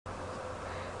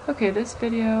Okay, this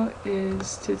video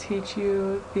is to teach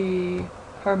you the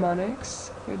harmonics,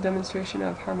 a demonstration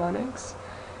of harmonics.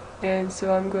 And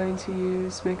so I'm going to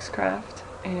use Mixcraft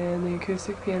and the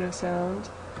acoustic piano sound,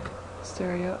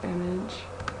 stereo image,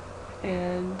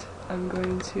 and I'm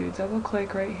going to double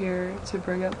click right here to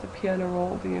bring up the piano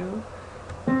roll view.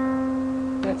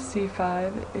 That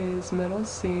C5 is middle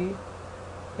C,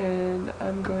 and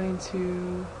I'm going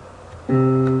to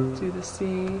do the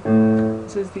C.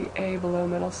 This is the A below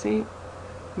middle C.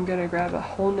 I'm going to grab a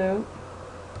whole note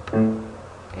and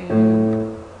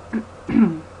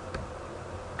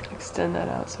extend that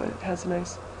out so it has a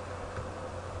nice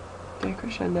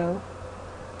decrescendo.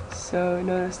 So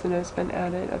notice the note's been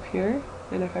added up here,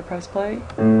 and if I press play,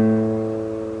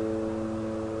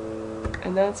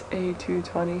 and that's a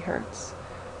 220 Hertz.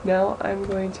 Now I'm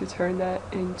going to turn that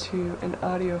into an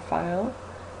audio file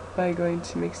by going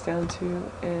to Mix Down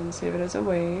to and save it as a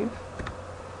wave,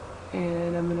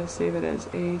 and I'm going to save it as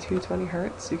a 220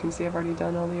 Hertz. You can see I've already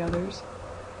done all the others.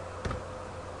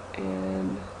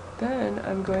 And then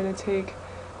I'm going to take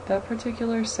that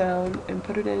particular sound and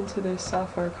put it into this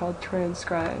software called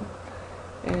Transcribe.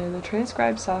 And the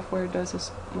Transcribe software does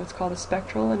what's called a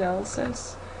spectral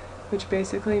analysis, which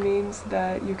basically means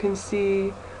that you can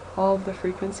see all of the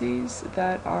frequencies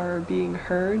that are being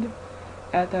heard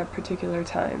at that particular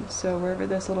time. So wherever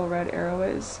this little red arrow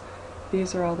is,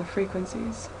 these are all the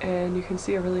frequencies, and you can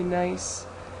see a really nice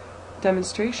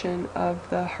demonstration of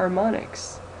the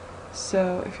harmonics.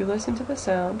 So if you listen to the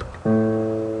sound,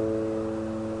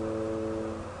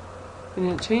 and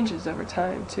it changes over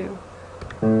time too.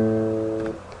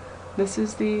 This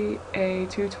is the A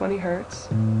 220 Hertz,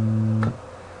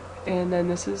 and then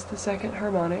this is the second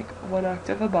harmonic, one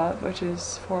octave above, which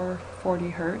is 440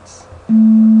 Hertz.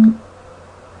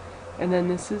 And then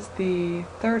this is the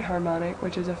third harmonic,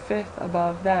 which is a fifth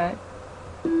above that.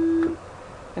 And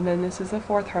then this is the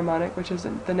fourth harmonic, which is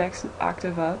the next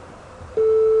octave up.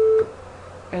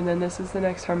 And then this is the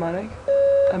next harmonic,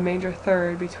 a major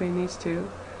third between these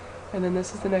two. And then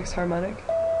this is the next harmonic,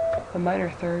 a minor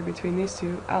third between these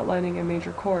two, outlining a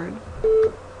major chord.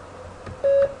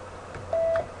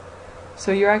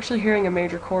 So you're actually hearing a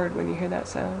major chord when you hear that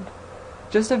sound.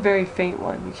 Just a very faint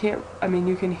one. You can't, I mean,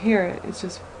 you can hear it, it's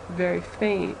just very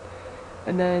faint.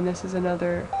 And then this is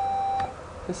another,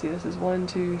 let's see, this is 1,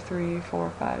 2, 3, 4,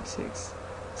 5, 6,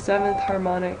 7th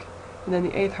harmonic, and then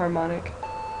the 8th harmonic.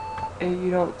 And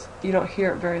you don't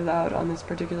hear it very loud on this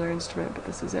particular instrument, but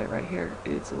this is it right here.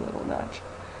 It's a little notch.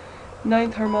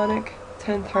 9th harmonic,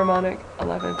 10th harmonic,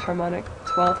 11th harmonic,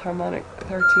 12th harmonic,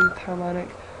 13th harmonic,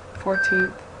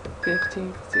 14th,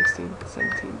 15th, 16th,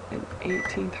 17th, and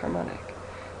 18th harmonic.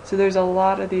 So there's a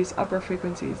lot of these upper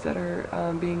frequencies that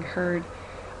are being heard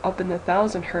up in the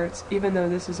 1000 Hertz, even though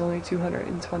this is only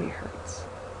 220 Hertz.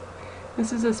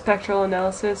 This is a spectral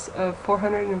analysis of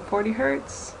 440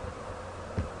 Hertz.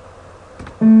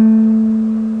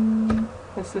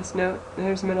 That's this note.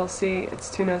 There's middle C. It's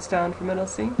 2 notes down from middle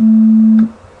C.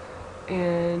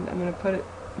 And I'm going to put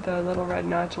the little red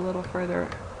notch a little further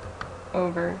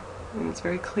over, and it's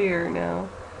very clear now.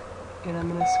 And I'm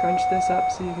going to scrunch this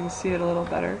up so you can see it a little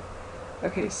better.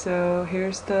 Okay, so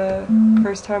here's the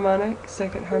first harmonic.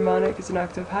 Second harmonic is an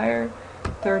octave higher.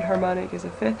 Third harmonic is a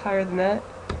fifth higher than that.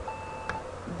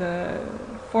 The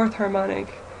fourth harmonic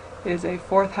is a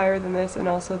fourth higher than this, and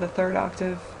also the third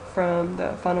octave from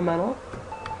the fundamental.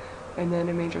 And then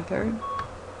a major third,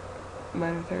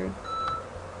 minor third.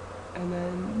 And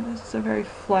then this is a very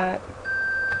flat,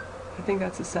 I think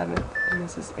that's a 7th, and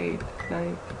this is 8th,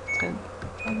 9th, 10th,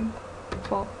 11th,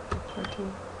 12th,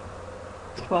 13th,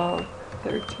 12th,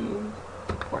 13th,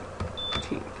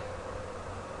 14th.